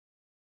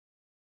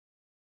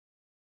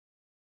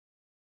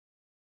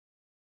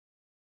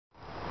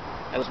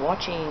I was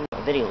watching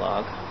a video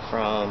log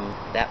from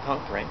That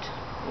Punk Brent,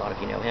 a lot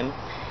of you know him,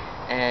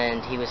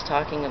 and he was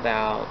talking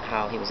about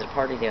how he was at a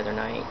party the other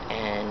night,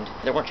 and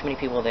there weren't too many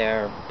people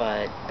there,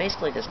 but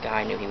basically this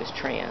guy knew he was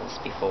trans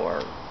before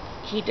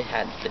he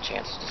had the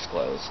chance to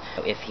disclose,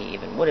 if he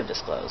even would have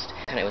disclosed.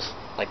 And it was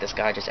like this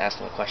guy just asked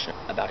him a question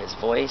about his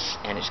voice,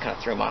 and it just kind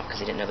of threw him off because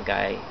he didn't know the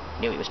guy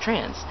knew he was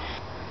trans.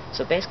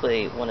 So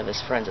basically, one of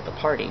his friends at the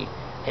party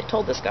had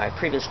told this guy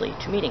previously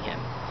to meeting him.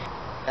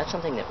 That's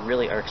something that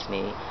really irks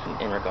me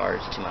in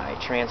regards to my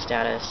trans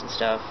status and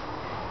stuff,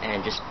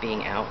 and just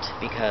being out,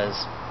 because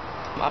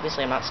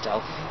obviously I'm not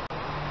stealth.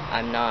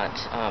 I'm not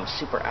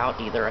super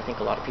out either. I think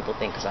a lot of people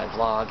think because I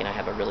vlog and I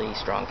have a really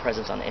strong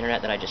presence on the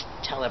internet that I just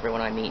tell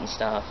everyone I meet and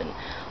stuff, and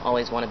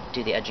always want to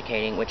do the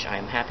educating, which I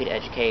am happy to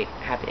educate,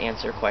 happy to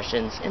answer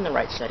questions in the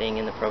right setting,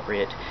 in the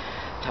appropriate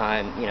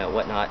time, you know,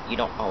 whatnot. You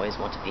don't always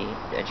want to be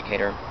the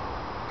educator.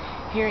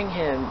 Hearing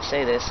him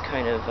say this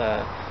kind of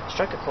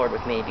struck a chord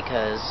with me,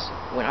 because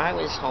when I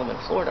was home in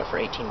Florida for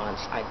 18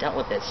 months, I dealt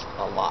with this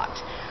a lot.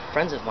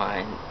 Friends of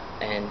mine,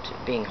 and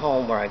being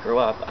home where I grew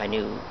up, I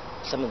knew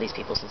some of these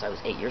people since I was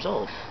 8 years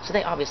old, so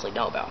they obviously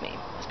know about me,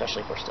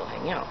 especially if we're still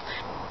hanging out.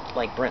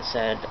 Like Brent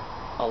said,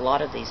 a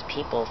lot of these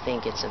people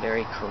think it's a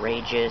very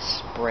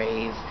courageous,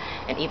 brave,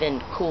 and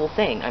even cool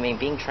thing. I mean,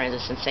 being trans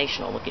is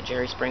sensational. Look at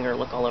Jerry Springer,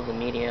 look all over the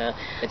media.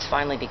 It's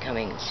finally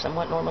becoming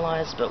somewhat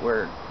normalized, but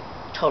we're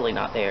totally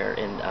not there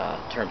in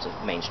terms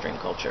of mainstream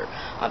culture.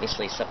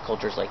 Obviously,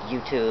 subcultures like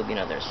YouTube, you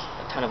know, there's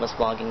a ton of us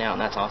vlogging now,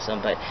 and that's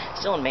awesome, but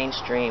still in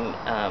mainstream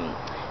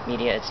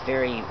media, it's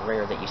very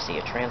rare that you see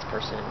a trans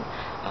person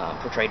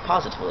portrayed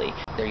positively.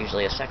 They're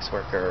usually a sex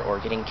worker or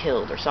getting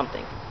killed or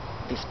something.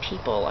 These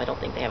people, I don't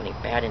think they have any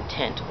bad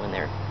intent when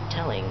they're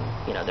telling,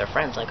 you know, their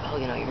friends, like, oh,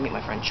 you know, you're gonna meet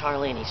my friend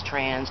Charlie, and he's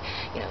trans,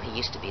 you know, he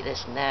used to be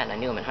this and that, and I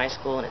knew him in high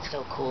school, and it's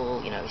so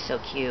cool, you know, he's so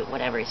cute,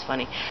 whatever, he's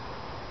funny.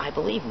 I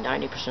believe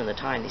 90% of the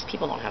time these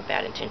people don't have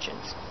bad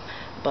intentions.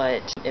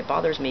 But it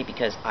bothers me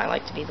because I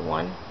like to be the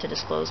one to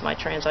disclose my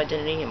trans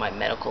identity and my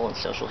medical and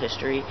social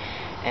history,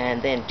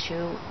 and then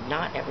two,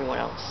 not everyone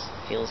else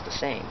feels the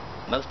same.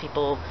 Most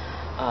people,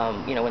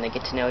 you know, when they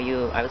get to know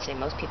you, I would say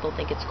most people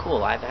think it's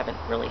cool. I haven't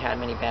really had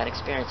many bad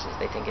experiences.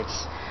 They think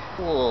it's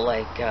cool,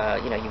 like,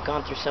 you know, you've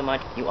gone through so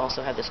much, you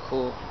also have this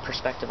cool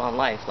perspective on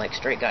life. Like,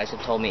 straight guys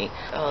have told me,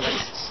 oh,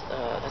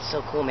 that's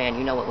so cool, man,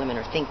 you know what women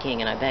are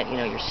thinking, and I bet, you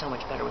know, you're so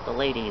much better with the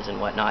ladies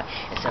and whatnot,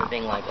 instead of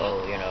being like,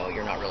 oh, you know,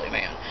 you're not really a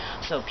man.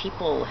 So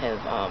people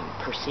have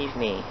perceived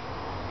me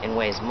in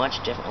ways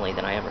much differently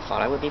than I ever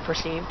thought I would be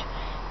perceived,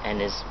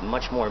 and is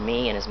much more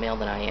me and as male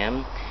than I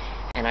am.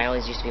 And I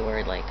always used to be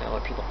worried, like, oh,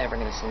 are people ever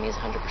going to see me as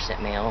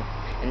 100% male?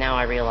 And now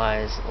I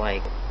realize,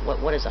 like,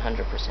 what is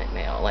 100%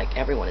 male? Like,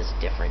 everyone is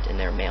different in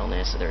their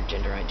maleness or their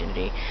gender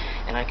identity.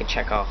 And I could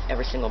check off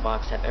every single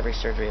box, have every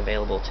surgery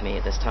available to me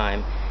at this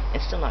time,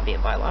 and still not be a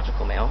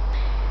biological male.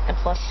 And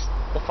plus,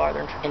 the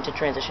farther into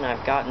transition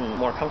I've gotten,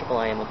 more comfortable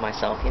I am with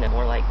myself, you know,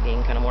 more like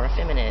being kind of more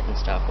effeminate and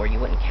stuff, where you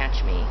wouldn't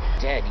catch me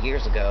dead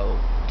years ago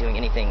doing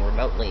anything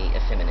remotely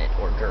effeminate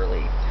or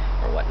girly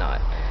or whatnot.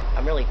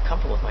 I'm really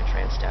comfortable with my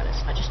trans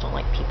status. I just don't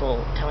like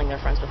people telling their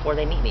friends before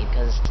they meet me,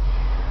 because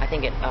I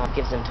think it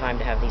gives them time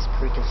to have these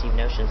preconceived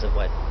notions of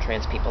what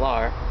trans people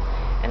are,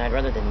 and I'd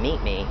rather them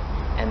meet me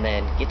and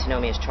then get to know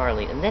me as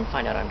Charlie and then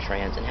find out I'm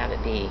trans and have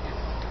it be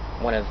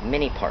one of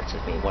many parts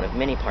of me, one of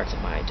many parts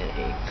of my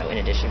identity. So in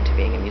addition to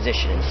being a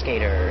musician and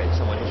skater and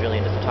someone who's really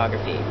into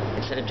photography,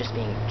 instead of just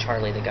being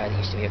Charlie, the guy that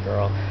used to be a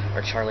girl,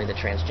 or Charlie, the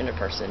transgender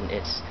person,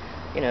 it's,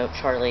 you know,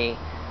 Charlie,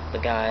 the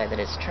guy that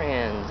is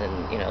trans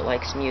and, you know,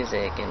 likes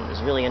music and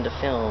is really into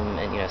film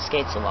and, you know,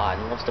 skates a lot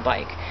and loves to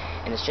bike.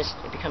 And it's just,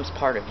 it becomes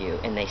part of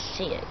you, and they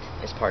see it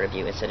as part of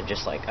you instead of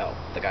just like, oh,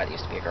 the guy that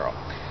used to be a girl.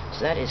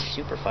 So that is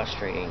super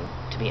frustrating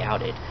to be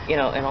outed. You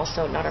know, and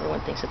also not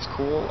everyone thinks it's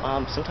cool.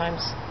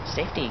 Sometimes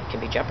safety can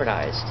be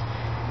jeopardized.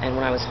 And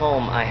when I was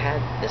home, I had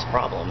this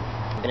problem.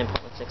 I've been in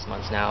Portland 6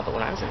 months now, but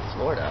when I was in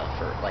Florida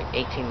for like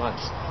 18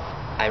 months,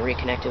 I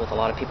reconnected with a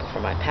lot of people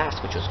from my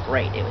past, which was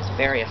great. It was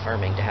very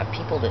affirming to have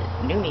people that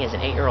knew me as an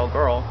 8-year-old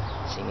girl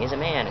see me as a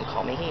man and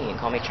call me he and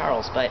call me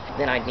Charles. But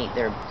then I'd meet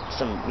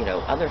some, you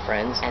know, other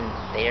friends, and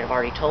they have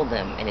already told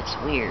them, and it's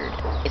weird.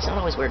 It's not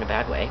always weird in a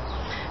bad way,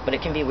 but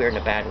it can be weird in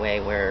a bad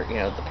way where, you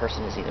know, the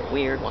person is either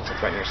weird, wants to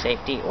threaten your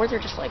safety, or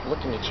they're just like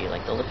looking at you,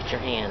 like they'll look at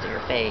your hands or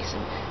your face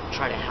and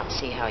try to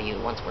see how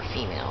you once were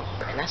female.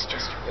 And that's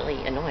just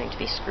really annoying to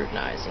be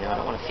scrutinized. You know, I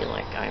don't want to feel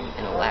like I'm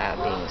in a lab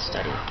being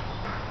studied.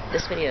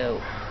 This video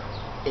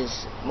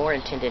is more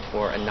intended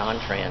for a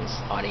non-trans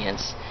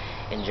audience,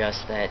 in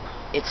just that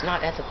it's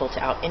not ethical to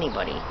out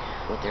anybody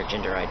with their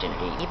gender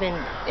identity. Even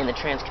in the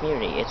trans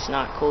community, it's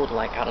not cool to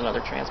like out another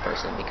trans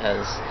person,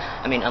 because,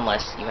 I mean,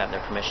 unless you have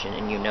their permission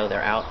and you know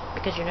they're out,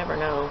 because you never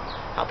know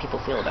how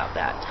people feel about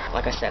that.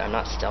 Like I said, I'm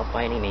not stealth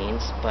by any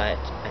means, but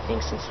I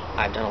think since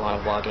I've done a lot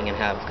of vlogging and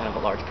have kind of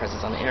a large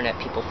presence on the internet,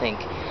 people think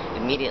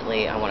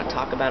immediately I want to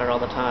talk about it all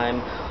the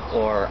time,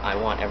 or I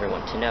want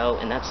everyone to know,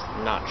 and that's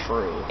not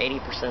true.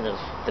 80% of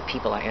the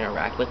people I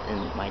interact with in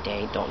my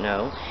day don't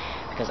know,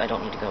 because I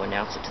don't need to go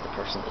announce it to the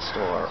person at the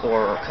store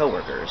or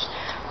coworkers.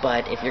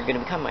 But if you're going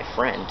to become my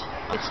friend,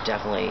 it's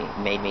definitely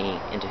made me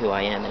into who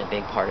I am and a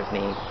big part of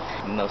me.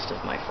 Most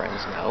of my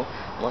friends know,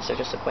 unless they're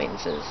just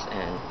acquaintances,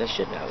 and they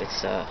should know.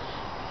 It's, I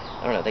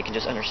don't know, they can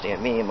just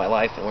understand me and my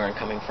life and where I'm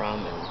coming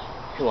from and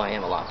who I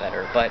am a lot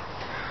better. But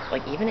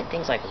like even at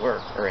things like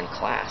work or in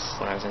class,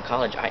 when I was in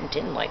college, I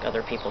didn't like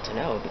other people to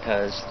know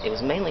because it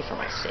was mainly for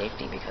my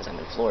safety because I'm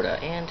in Florida,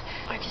 and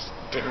I just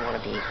didn't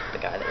want to be the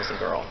guy that was a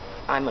girl.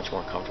 I'm much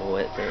more comfortable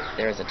with it.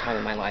 There was a time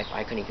in my life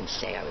I couldn't even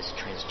say I was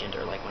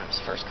transgender, like when I was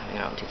first coming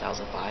out in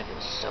 2005. It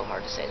was so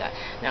hard to say that.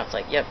 Now it's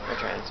like, yep, we're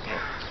trans, okay,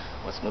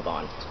 let's move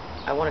on.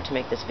 I wanted to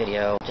make this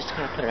video just to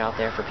kind of put it out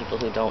there for people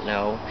who don't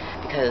know,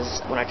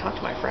 because when I talked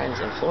to my friends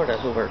in Florida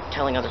who were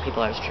telling other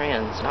people I was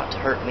trans, not to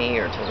hurt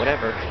me or to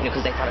whatever,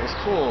 because they thought it was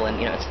cool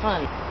and, it's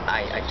fun,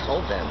 I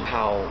told them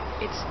how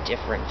it's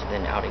different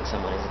than outing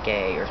someone as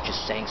gay or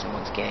just saying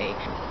someone's gay,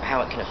 how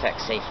it can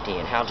affect safety,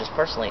 and how just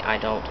personally I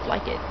don't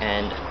like it,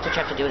 and which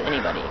I have to do with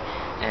anybody.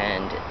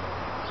 And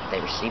they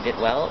received it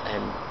well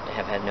and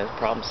have had no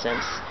problem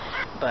since.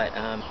 But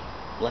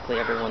luckily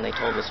everyone they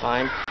told was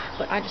fine.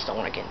 But I just don't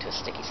want to get into a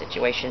sticky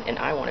situation, and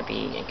I want to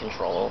be in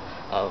control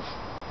of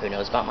who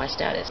knows about my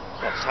status.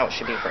 That's how it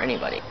should be for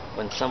anybody.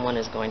 When someone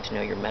is going to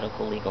know your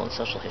medical, legal, and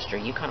social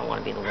history, you kind of want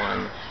to be the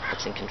one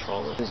that's in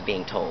control of who's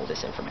being told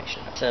this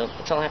information. So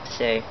that's all I have to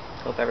say.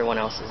 Hope everyone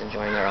else is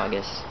enjoying their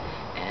August,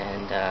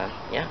 and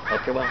yeah,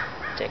 hope you're well.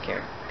 Take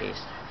care.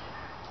 Peace.